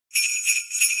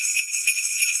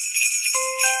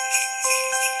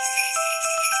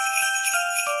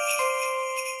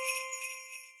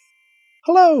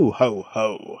Hello, ho,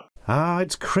 ho. Ah,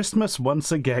 it's Christmas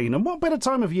once again, and what better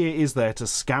time of year is there to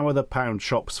scour the pound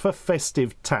shops for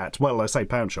festive tat? Well, I say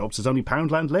pound shops, there's only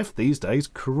Poundland left these days.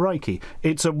 Crikey,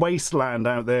 it's a wasteland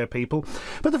out there, people.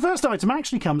 But the first item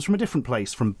actually comes from a different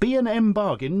place, from B&M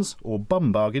Bargains, or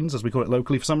Bum Bargains, as we call it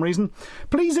locally for some reason.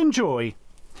 Please enjoy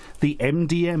the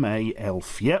MDMA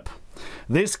elf. Yep.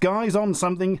 This guy's on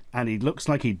something, and he looks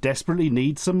like he desperately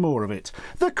needs some more of it.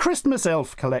 The Christmas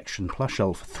Elf Collection, plush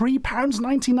elf,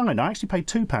 £3.99. I actually paid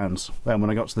 £2 when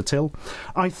I got to the till.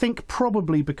 I think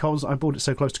probably because I bought it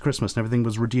so close to Christmas and everything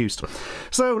was reduced.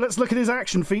 So let's look at his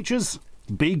action features.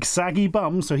 Big saggy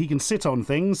bum so he can sit on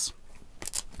things.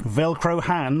 Velcro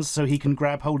hands so he can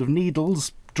grab hold of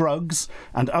needles, drugs,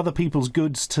 and other people's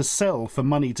goods to sell for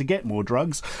money to get more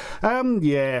drugs.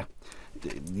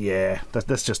 Yeah,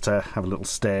 let's just have a little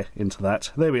stare into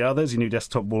that. There we are, there's your new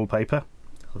desktop wallpaper.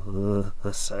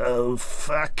 So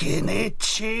fucking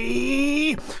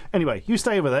itchy. Anyway, you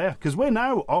stay over there, because we're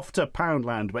now off to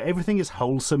Poundland, where everything is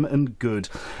wholesome and good,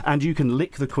 and you can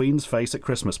lick the Queen's face at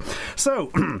Christmas.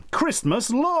 So, Christmas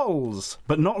lols!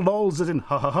 But not lols as in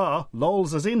ha-ha-ha,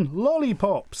 lols as in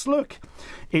lollipops. Look,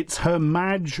 it's Her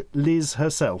Madge Liz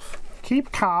herself.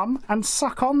 Keep calm and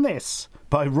suck on this.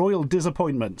 By Royal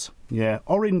Disappointment. Yeah,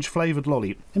 orange-flavoured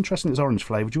lolly. Interesting it's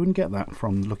orange-flavoured. You wouldn't get that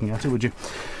from looking at it, would you?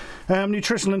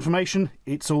 Nutritional information,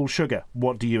 it's all sugar.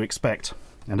 What do you expect?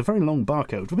 And a very long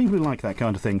barcode for people who like that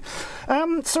kind of thing.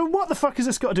 So what the fuck has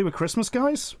this got to do with Christmas,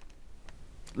 guys?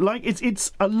 Like,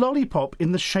 it's a lollipop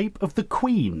in the shape of the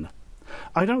Queen.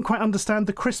 I don't quite understand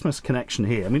the Christmas connection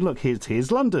here. I mean, look,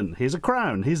 here's London, here's a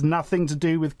crown, here's nothing to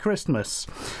do with Christmas.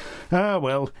 Ah,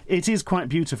 well, it is quite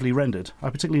beautifully rendered. I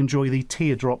particularly enjoy the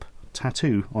teardrop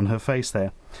tattoo on her face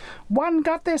there. One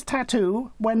got this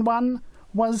tattoo when one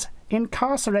was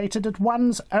incarcerated at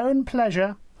one's own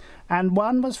pleasure, and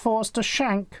one was forced to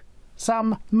shank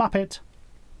some muppet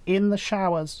in the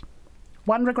showers.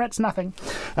 One regrets nothing.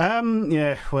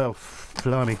 Yeah, well,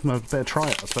 blimey, I better try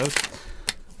it, I suppose.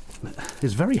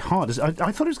 It's very hard. I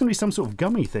thought it was going to be some sort of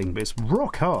gummy thing, but it's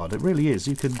rock hard. It really is.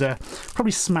 You could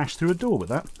probably smash through a door with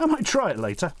that. I might try it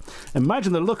later.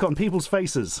 Imagine the look on people's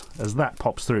faces as that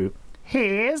pops through.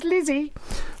 Here's Lizzie.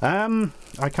 I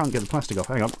can't get the plastic off.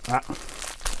 Hang on.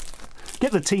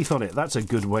 Get the teeth on it. That's a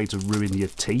good way to ruin your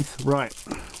teeth. Right.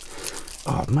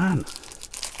 Oh, man.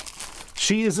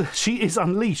 She is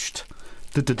unleashed.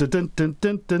 Dun, dun, dun, dun, dun,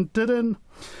 dun, dun, dun.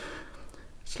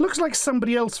 It looks like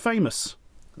somebody else famous.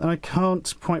 And I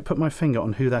can't quite put my finger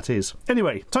on who that is.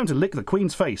 Anyway, time to lick the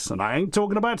Queen's face. And I ain't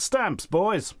talking about stamps,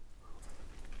 boys.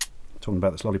 I'm talking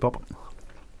about this lollipop.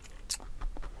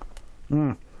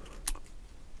 Man.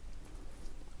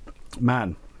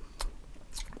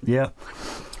 Yeah.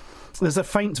 There's a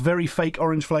faint, very fake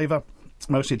orange flavour.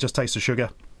 Mostly it just tastes of sugar.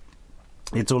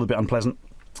 It's all a bit unpleasant.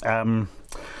 I mean,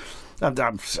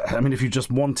 if you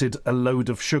just wanted a load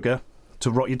of sugar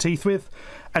to rot your teeth with,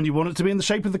 and you want it to be in the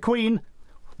shape of the Queen,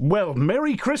 well,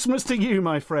 Merry Christmas to you,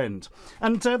 my friend.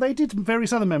 And they did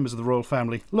various other members of the royal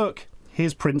family. Look,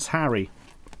 here's Prince Harry.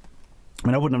 I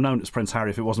mean, I wouldn't have known it was Prince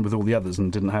Harry if it wasn't with all the others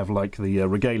and didn't have, like, the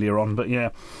regalia on, but yeah.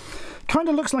 Kind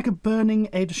of looks like a burning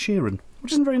Ed Sheeran,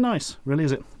 which isn't very nice, really,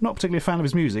 is it? Not particularly a fan of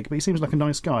his music, but he seems like a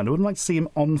nice guy, and I would like to see him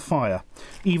on fire,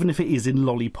 even if it is in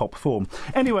lollipop form.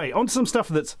 Anyway, on to some stuff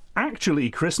that's actually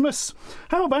Christmas.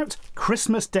 How about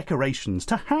Christmas decorations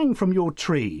to hang from your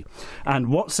tree? And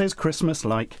what says Christmas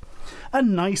like? A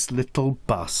nice little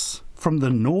bus from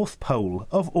the North Pole,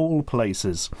 of all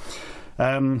places.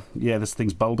 Yeah, this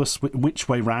thing's bulbous. Which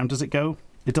way round does it go?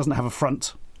 It doesn't have a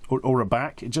front or a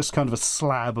back. It's just kind of a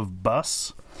slab of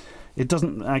bus. It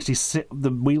doesn't actually sit, the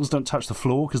wheels don't touch the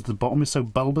floor because the bottom is so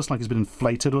bulbous, like it's been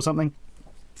inflated or something.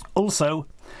 Also,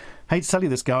 hate to tell you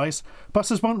this, guys,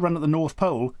 buses won't run at the North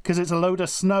Pole because it's a load of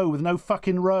snow with no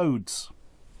fucking roads.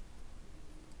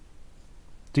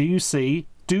 Do you see?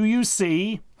 Do you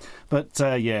see? But,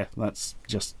 yeah, that's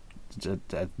just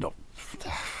not...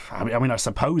 I mean, I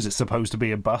suppose it's supposed to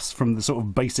be a bus from the sort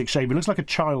of basic shape. It looks like a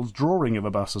child's drawing of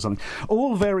a bus or something.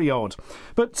 All very odd.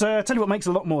 But tell you what makes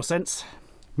a lot more sense.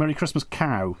 Merry Christmas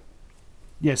cow.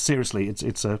 Yes, seriously,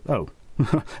 it's a... Oh.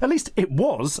 At least it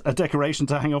was a decoration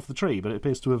to hang off the tree, but it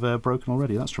appears to have broken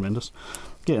already. That's tremendous.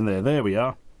 Get in there. There we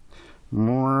are.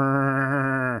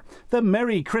 The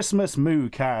Merry Christmas moo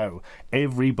cow.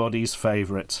 Everybody's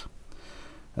favourite.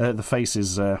 The face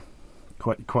is...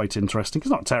 Quite interesting.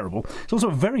 It's not terrible. It's also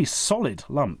a very solid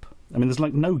lump. I mean, there's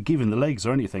like no give in the legs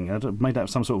or anything. Made out of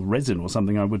some sort of resin or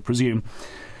something, I would presume.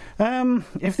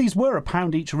 If these were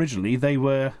 £1 each originally, they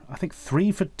were, I think,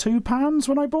 3 for £2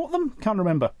 when I bought them. Can't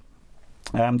remember.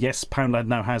 Yes, Poundland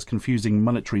now has confusing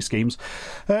monetary schemes.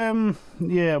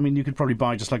 Yeah, I mean, you could probably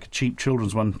buy just like a cheap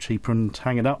children's one, cheaper, and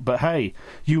hang it up. But hey,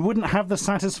 you wouldn't have the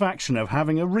satisfaction of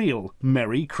having a real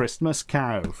Merry Christmas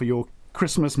cow for your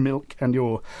Christmas milk and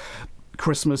your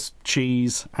Christmas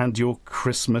cheese and your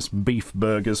Christmas beef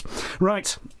burgers.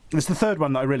 Right, it's the third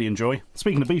one that I really enjoy.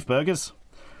 Speaking of beef burgers,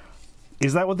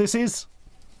 is that what this is?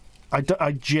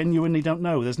 I genuinely don't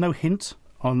know. There's no hint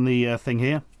on the thing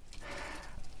here.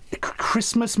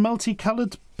 Christmas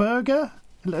multicoloured burger?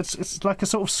 It's like a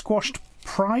sort of squashed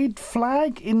pride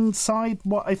flag inside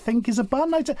what I think is a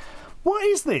bun. What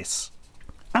is this?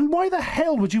 And why the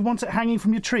hell would you want it hanging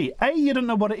from your tree? A, you don't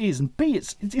know what it is, and B,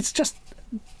 it's just...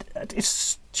 It's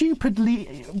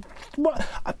stupidly... What?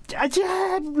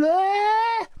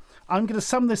 I'm going to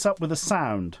sum this up with a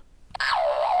sound.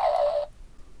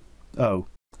 Oh.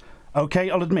 Okay,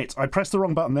 I'll admit, I pressed the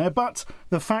wrong button there, but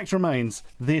the fact remains,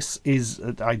 this is...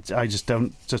 I just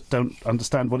don't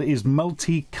understand what it is.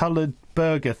 Multicoloured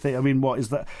burger thing. I mean, what is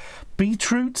that?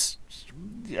 Beetroot?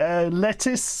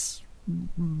 Lettuce?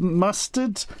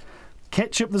 Mustard?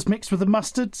 Ketchup that's mixed with the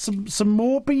mustard? Some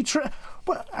more beetroot?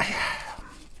 What?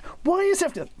 Why is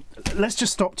it... Let's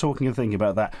just stop talking and thinking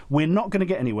about that. We're not going to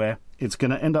get anywhere. It's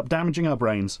going to end up damaging our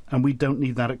brains, and we don't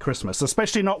need that at Christmas,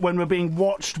 especially not when we're being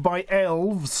watched by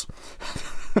elves.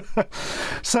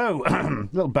 So,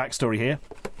 little backstory here.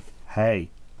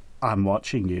 Hey, I'm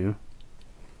watching you.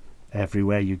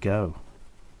 Everywhere you go.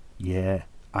 Yeah,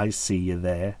 I see you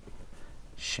there.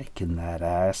 Shaking that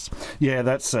ass. Yeah,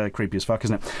 that's creepy as fuck,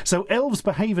 isn't it? So elves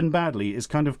behaving badly is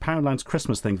kind of Poundland's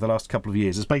Christmas thing for the last couple of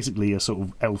years. It's basically a sort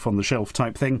of elf on the shelf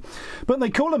type thing. But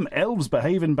they call them elves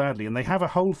behaving badly, and they have a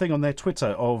whole thing on their Twitter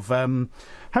of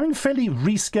having fairly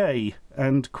risque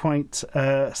and quite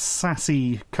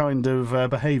sassy kind of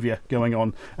behaviour going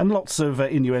on, and lots of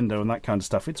innuendo and that kind of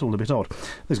stuff. It's all a bit odd.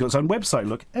 It's got its own website,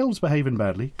 look, Elves Behaving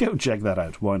Badly. Go check that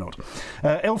out, why not?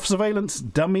 Elf Surveillance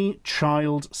Dummy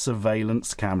Child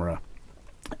Surveillance Camera.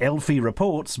 Elfie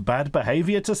reports bad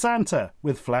behaviour to Santa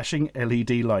with flashing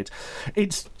LED light.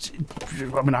 It's...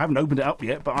 I mean, I haven't opened it up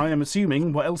yet, but I am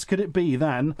assuming what else could it be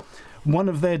than one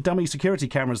of their dummy security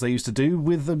cameras they used to do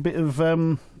with a bit of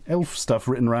elf stuff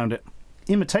written around it.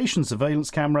 Imitation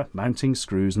surveillance camera, mounting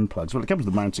screws and plugs. Well, it comes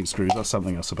with the mounting screws, that's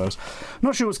something, I suppose.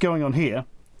 Not sure what's going on here.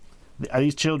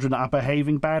 These children are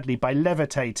behaving badly by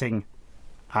levitating.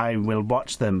 I will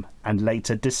watch them and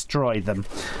later destroy them.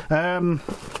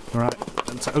 Right,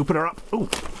 let's open her up. Oh,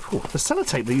 the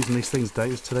sellotape they're using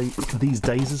these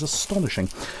days is astonishing.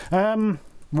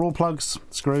 Raw plugs,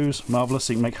 screws, marvellous,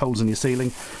 so you can make holes in your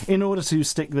ceiling in order to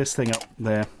stick this thing up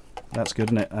there. That's good,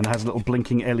 isn't it? And it has a little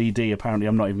blinking LED, apparently.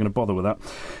 I'm not even going to bother with that.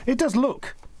 It does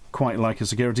look quite like a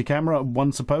security camera,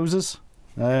 one supposes.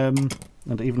 And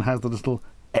it even has the little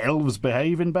elves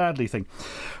behaving badly thing.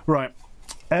 Right.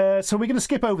 So we're going to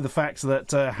skip over the fact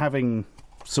that having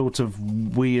sort of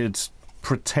weird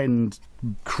pretend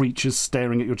creatures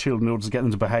staring at your children in order to get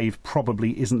them to behave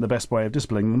probably isn't the best way of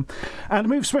disciplining them, and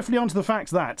move swiftly on to the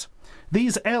fact that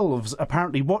these elves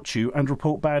apparently watch you and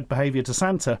report bad behaviour to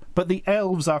Santa, but the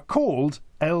elves are called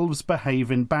Elves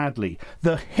Behaving Badly.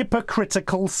 The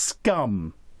hypocritical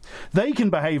scum. They can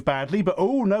behave badly, but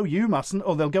oh no, you mustn't,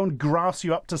 or they'll go and grass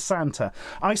you up to Santa.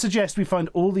 I suggest we find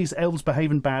all these elves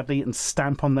behaving badly and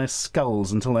stamp on their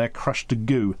skulls until they're crushed to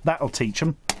goo. That'll teach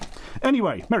them.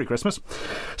 Anyway, Merry Christmas.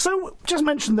 So, just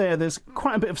mentioned there's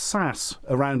quite a bit of sass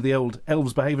around the old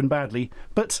elves behaving badly,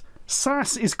 but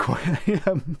sass is quite...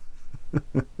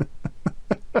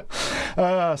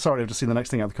 sorry, I've just seen the next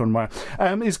thing out the corner of my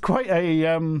eye. Is quite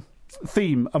a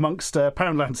theme amongst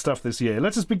Poundland stuff this year.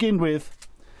 Let us begin with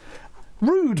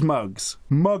rude mugs.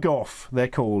 Mug off, they're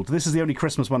called. This is the only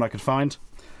Christmas one I could find.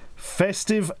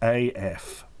 Festive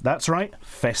AF. That's right,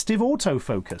 festive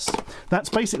autofocus. That's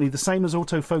basically the same as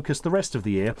autofocus the rest of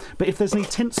the year, but if there's any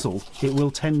tinsel, it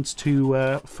will tend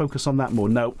to focus on that more.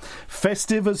 No,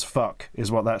 festive as fuck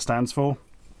is what that stands for.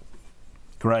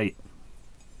 Great.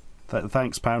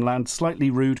 Thanks, Poundland. Slightly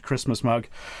rude Christmas mug.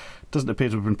 Doesn't appear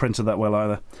to have been printed that well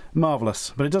either.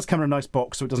 Marvellous. But it does come in a nice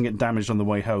box so it doesn't get damaged on the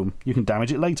way home. You can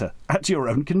damage it later, at your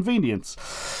own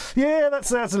convenience. Yeah,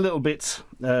 that's a little bit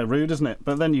rude, isn't it?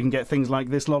 But then you can get things like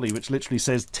this lolly, which literally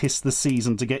says, "'Tis the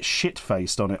season to get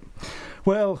shit-faced" on it.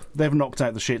 Well, they've knocked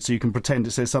out the shit so you can pretend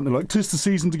it says something like, "'Tis the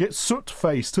season to get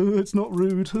soot-faced." It's not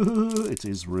rude. It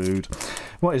is rude.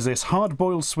 What is this?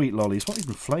 Hard-boiled sweet lollies. What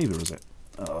even flavour is it?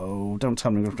 Oh, don't tell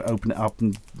me I'm going to have to open it up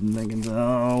and thinking,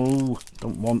 oh,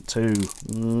 don't want to. It's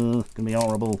going to be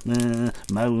horrible.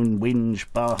 Moan, whinge,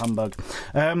 bar humbug.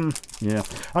 Yeah.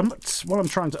 While I'm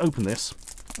trying to open this,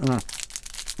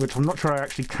 which I'm not sure I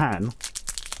actually can,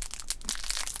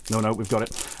 No, we've got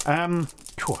it. I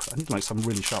need like some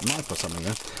really sharp knife or something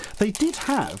there. They did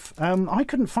have, I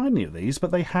couldn't find any of these,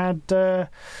 but they had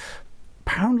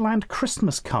Poundland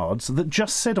Christmas cards that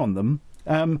just said on them,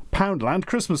 Poundland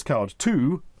Christmas card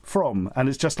to, from, and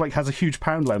it's just like has a huge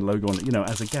Poundland logo on it, you know,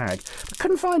 as a gag. But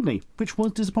couldn't find any, which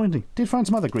was disappointing. Did find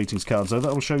some other greetings cards though that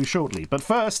I'll show you shortly. But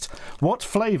first, what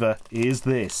flavour is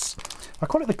this? I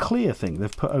quite like the clear thing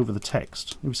they've put over the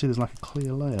text. You see there's like a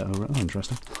clear layer over it. Oh,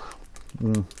 interesting.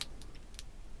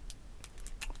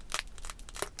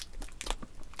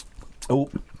 Oh,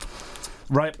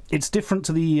 right. It's different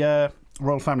to the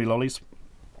Royal Family lollies.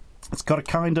 It's got a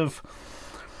kind of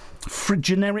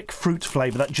generic fruit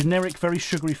flavour, that generic, very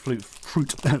sugary flute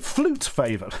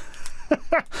flavour.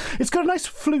 It's got a nice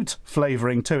flute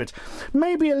flavouring to it.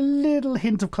 Maybe a little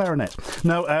hint of clarinet.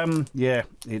 No, yeah,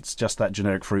 it's just that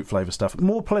generic fruit flavour stuff.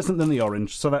 More pleasant than the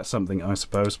orange, so that's something, I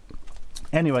suppose.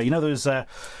 Anyway, you know those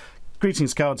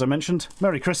greetings cards I mentioned?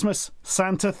 Merry Christmas.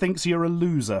 Santa thinks you're a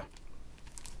loser.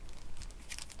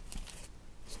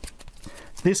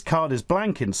 This card is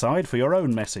blank inside for your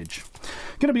own message.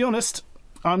 Gonna be honest,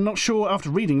 I'm not sure after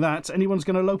reading that anyone's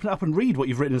going to open it up and read what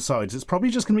you've written inside. It's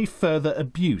probably just going to be further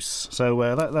abuse. So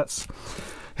that's a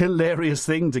hilarious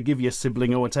thing to give your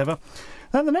sibling or whatever.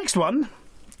 And the next one,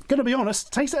 going to be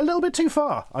honest, takes it a little bit too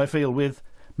far, I feel, with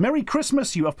Merry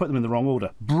Christmas. I've put them in the wrong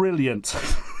order. Brilliant.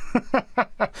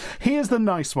 Here's the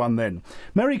nice one then.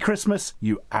 Merry Christmas,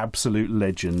 you absolute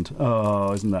legend.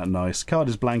 Oh, isn't that nice? Card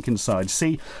is blank inside.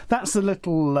 See, that's the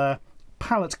little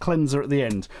palate cleanser at the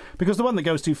end. Because the one that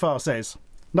goes too far says,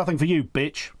 nothing for you,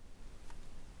 bitch.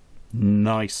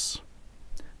 Nice.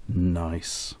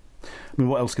 Nice. I mean,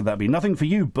 what else could that be? Nothing for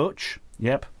you, Butch.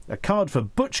 Yep. A card for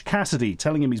Butch Cassidy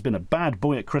telling him he's been a bad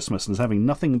boy at Christmas and is having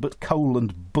nothing but coal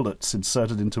and bullets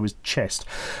inserted into his chest.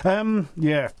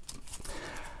 Yeah.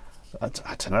 I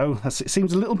don't know. It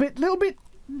seems a little bit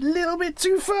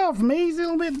too far for me. A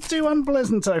little bit too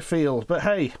unpleasant, I feel. But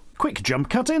hey, quick jump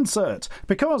cut insert.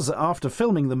 Because after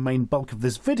filming the main bulk of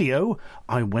this video,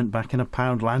 I went back in a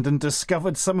Poundland and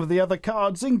discovered some of the other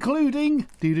cards, including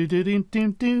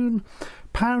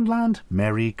Poundland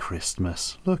Merry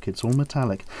Christmas. Look, it's all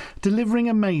metallic. Delivering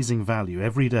amazing value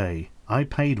every day. I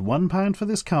paid £1 for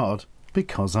this card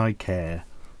because I care.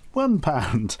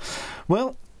 £1.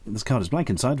 Well, this card is blank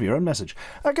inside for your own message.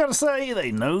 I gotta say,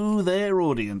 they know their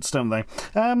audience, don't they?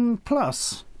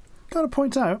 Plus, gotta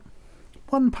point out,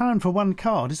 £1 for one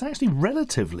card is actually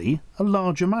relatively a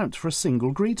large amount for a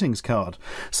single greetings card.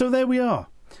 So there we are.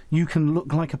 You can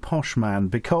look like a posh man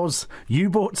because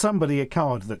you bought somebody a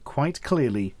card that quite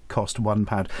clearly cost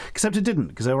 £1. Except it didn't,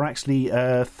 because there were actually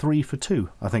 3 for 2,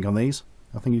 I think, on these.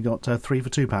 I think you got 3 for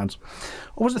 £2.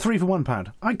 Or was it 3 for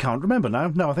 £1? I can't remember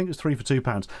now. No, I think it was 3 for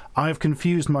 £2. I have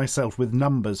confused myself with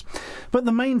numbers. But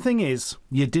the main thing is,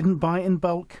 you didn't buy it in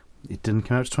bulk. It didn't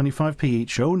come out to 25p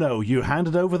each. Oh no, you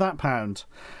handed over that £1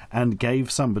 and gave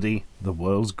somebody the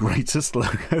world's greatest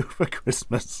logo for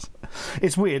Christmas.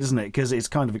 It's weird, isn't it? Because it's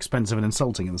kind of expensive and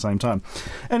insulting at the same time.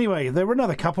 Anyway, there were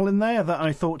another couple in there that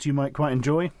I thought you might quite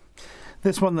enjoy.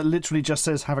 This one that literally just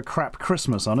says, have a crap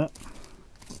Christmas on it.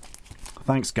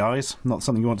 Thanks, guys. Not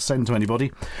something you want to send to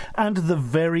anybody. And the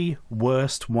very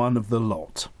worst one of the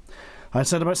lot. I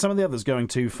said about some of the others going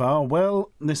too far. Well,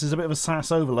 this is a bit of a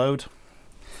sass overload.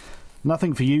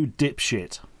 Nothing for you,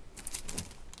 dipshit.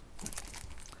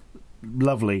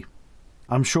 Lovely.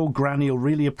 I'm sure Granny will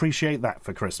really appreciate that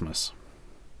for Christmas.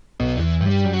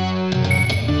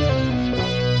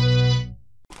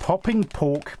 Popping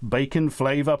pork, bacon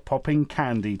flavour, popping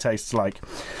candy tastes like.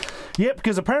 Yep,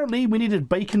 because apparently we needed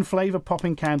bacon flavour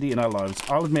popping candy in our lives.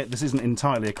 I'll admit this isn't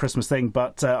entirely a Christmas thing,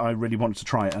 but I really wanted to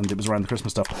try it, and it was around the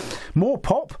Christmas stuff. More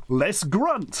pop, less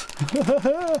grunt.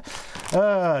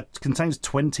 It contains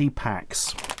 20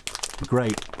 packs.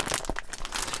 Great.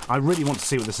 I really want to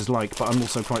see what this is like, but I'm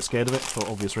also quite scared of it for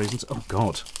obvious reasons. Oh,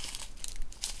 God.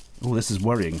 Oh, this is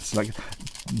worrying. It's like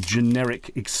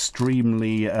generic,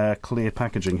 extremely clear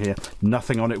packaging here.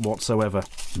 Nothing on it whatsoever.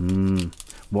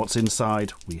 What's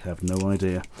inside? We have no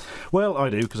idea. Well, I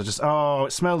do, because I just... Oh,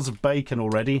 it smells of bacon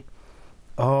already.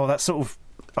 Oh, that's sort of...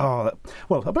 Oh, that,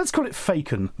 well, let's call it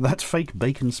faken. That fake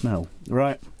bacon smell.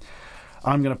 Right.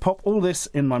 I'm going to pop all this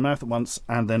in my mouth at once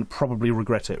and then probably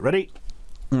regret it. Ready?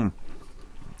 Oh,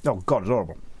 God, it's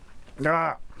horrible.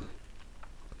 Ah.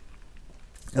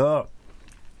 Oh.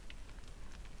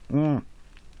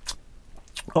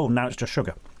 Oh, now it's just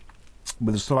sugar.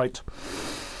 With a slight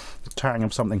tang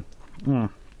of something.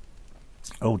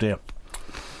 Oh dear.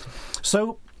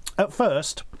 So, at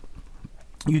first,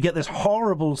 you get this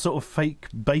horrible sort of fake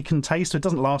bacon taste. It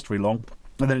doesn't last very long,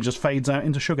 and then it just fades out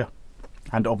into sugar.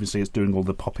 And obviously it's doing all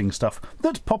the popping stuff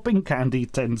that popping candy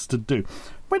tends to do.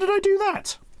 Where did I do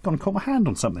that? Gone and caught my hand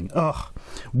on something. Ugh.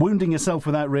 Wounding yourself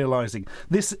without realising.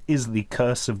 This is the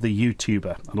curse of the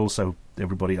YouTuber, and also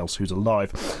everybody else who's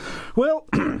alive. Well,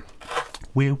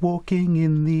 we're walking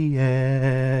in the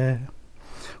air.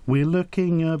 We're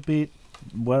looking a bit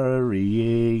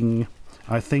worrying.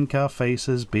 I think our face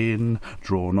has been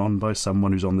drawn on by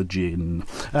someone who's on the gin.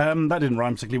 That didn't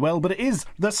rhyme particularly well, but it is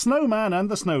the Snowman and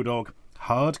the Snow Dog.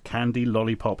 Hard candy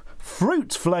lollipop.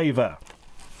 Fruit flavour.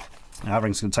 I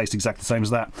think it's going to taste exactly the same as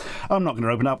that. I'm not going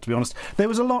to open it up, to be honest. There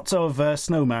was a lot of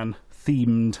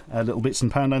snowman-themed little bits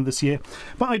in Poundland this year,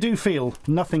 but I do feel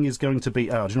nothing is going to be...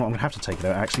 Oh, do you know what? I'm going to have to take it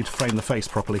out, actually, to frame the face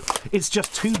properly. It's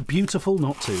just too beautiful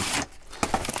not to.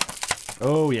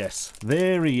 Oh, yes.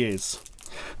 There he is.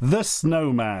 The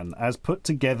Snowman, as put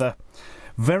together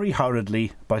very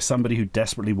hurriedly by somebody who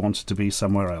desperately wanted to be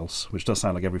somewhere else, which does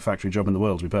sound like every factory job in the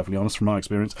world, to be perfectly honest, from my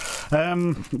experience.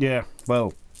 Yeah,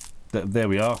 well... There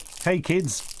we are. Hey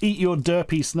kids, eat your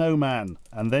derpy snowman,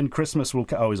 and then Christmas will...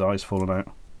 Oh, his eye's fallen out.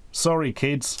 Sorry,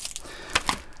 kids.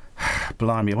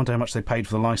 Blimey, I wonder how much they paid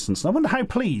for the licence. I wonder how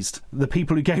pleased the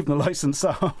people who gave them the licence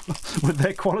are with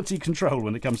their quality control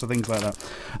when it comes to things like that.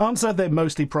 Answer, they're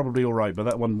mostly probably all right, but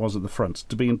that one was at the front,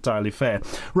 to be entirely fair.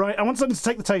 Right, I want something to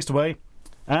take the taste away.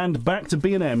 And back to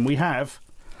B&M, we have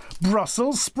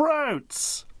Brussels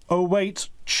sprouts. Oh, wait,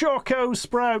 Choco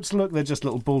sprouts. Look, they're just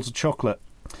little balls of chocolate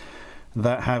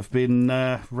that have been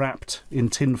wrapped in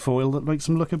tin foil that makes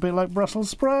them look a bit like Brussels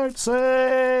sprouts.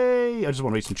 Hey! I just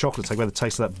want to eat some chocolate, take away the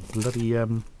taste of that bloody...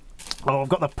 Oh, I've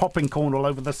got the popping corn all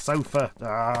over the sofa.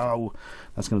 Oh,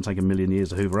 that's going to take a million years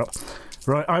to hoover up.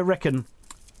 Right, I reckon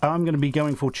I'm going to be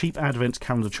going for cheap Advent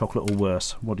calendar chocolate or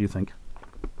worse. What do you think?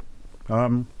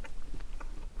 Oh.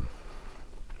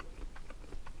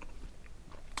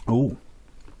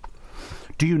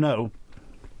 Do you know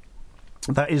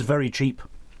that is very cheap?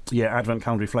 Yeah, Advent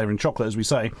calendar flavouring chocolate, as we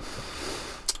say,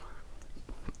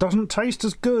 doesn't taste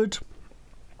as good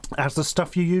as the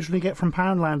stuff you usually get from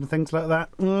Poundland and things like that.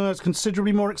 It's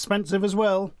considerably more expensive as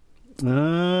well.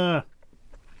 What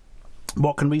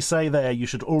can we say there? You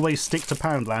should always stick to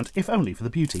Poundland, if only for the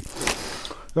beauty.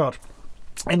 God.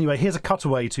 Anyway, here's a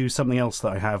cutaway to something else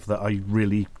that I have that I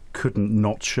really couldn't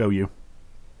not show you.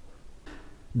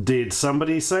 Did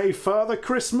somebody say Father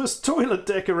Christmas toilet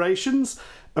decorations?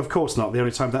 Of course not. The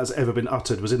only time that has ever been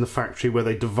uttered was in the factory where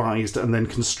they devised and then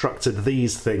constructed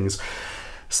these things.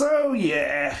 So,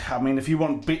 yeah, I mean, if you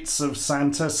want bits of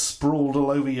Santa sprawled all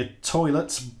over your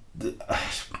toilets,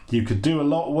 you could do a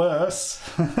lot worse.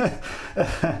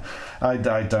 I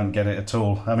don't get it at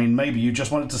all. I mean, maybe you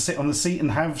just wanted to sit on the seat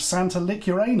and have Santa lick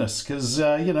your anus, because,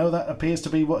 you know, that appears to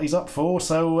be what he's up for.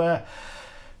 So,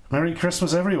 Merry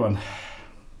Christmas, everyone.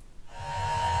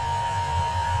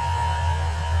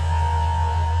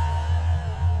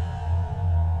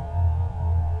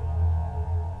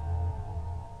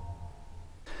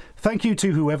 Thank you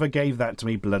to whoever gave that to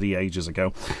me bloody ages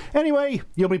ago. Anyway,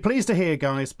 you'll be pleased to hear,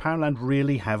 guys, Poundland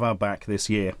really have our back this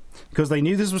year, because they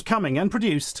knew this was coming and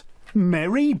produced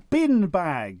Merry Bin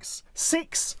Bags.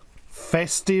 6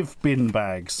 festive bin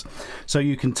bags. So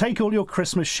you can take all your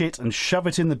Christmas shit and shove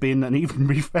it in the bin and even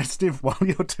be festive while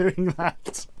you're doing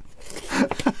that.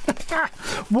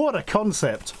 What a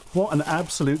concept. What an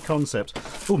absolute concept.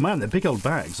 Oh man, they're big old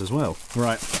bags as well.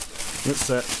 Right,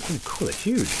 let's... oh, cool, they're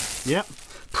huge. Yep.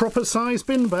 Proper size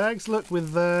bin bags, look,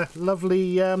 with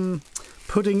lovely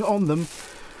pudding on them.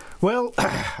 Well,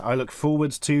 I look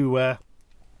forward to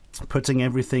putting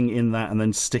everything in that and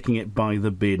then sticking it by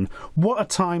the bin. What a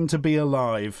time to be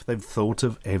alive. They've thought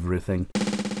of everything.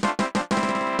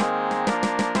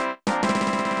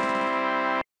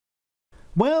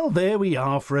 Well, there we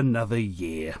are for another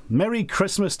year. Merry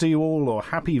Christmas to you all, or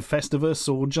Happy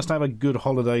Festivus, or just have a good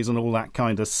holidays and all that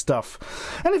kind of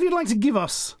stuff. And if you'd like to give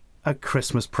us a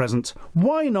Christmas present,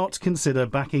 why not consider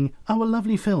backing our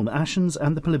lovely film Ashens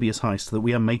and the Polybius Heist that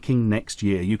we are making next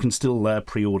year. You can still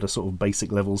pre-order sort of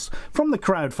basic levels from the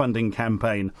crowdfunding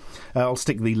campaign. I'll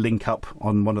stick the link up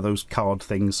on one of those card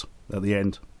things at the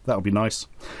end. That'll be nice.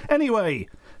 Anyway,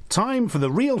 time for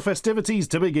the real festivities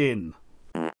to begin.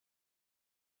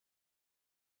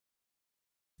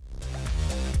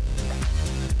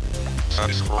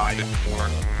 Subscribe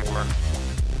for more.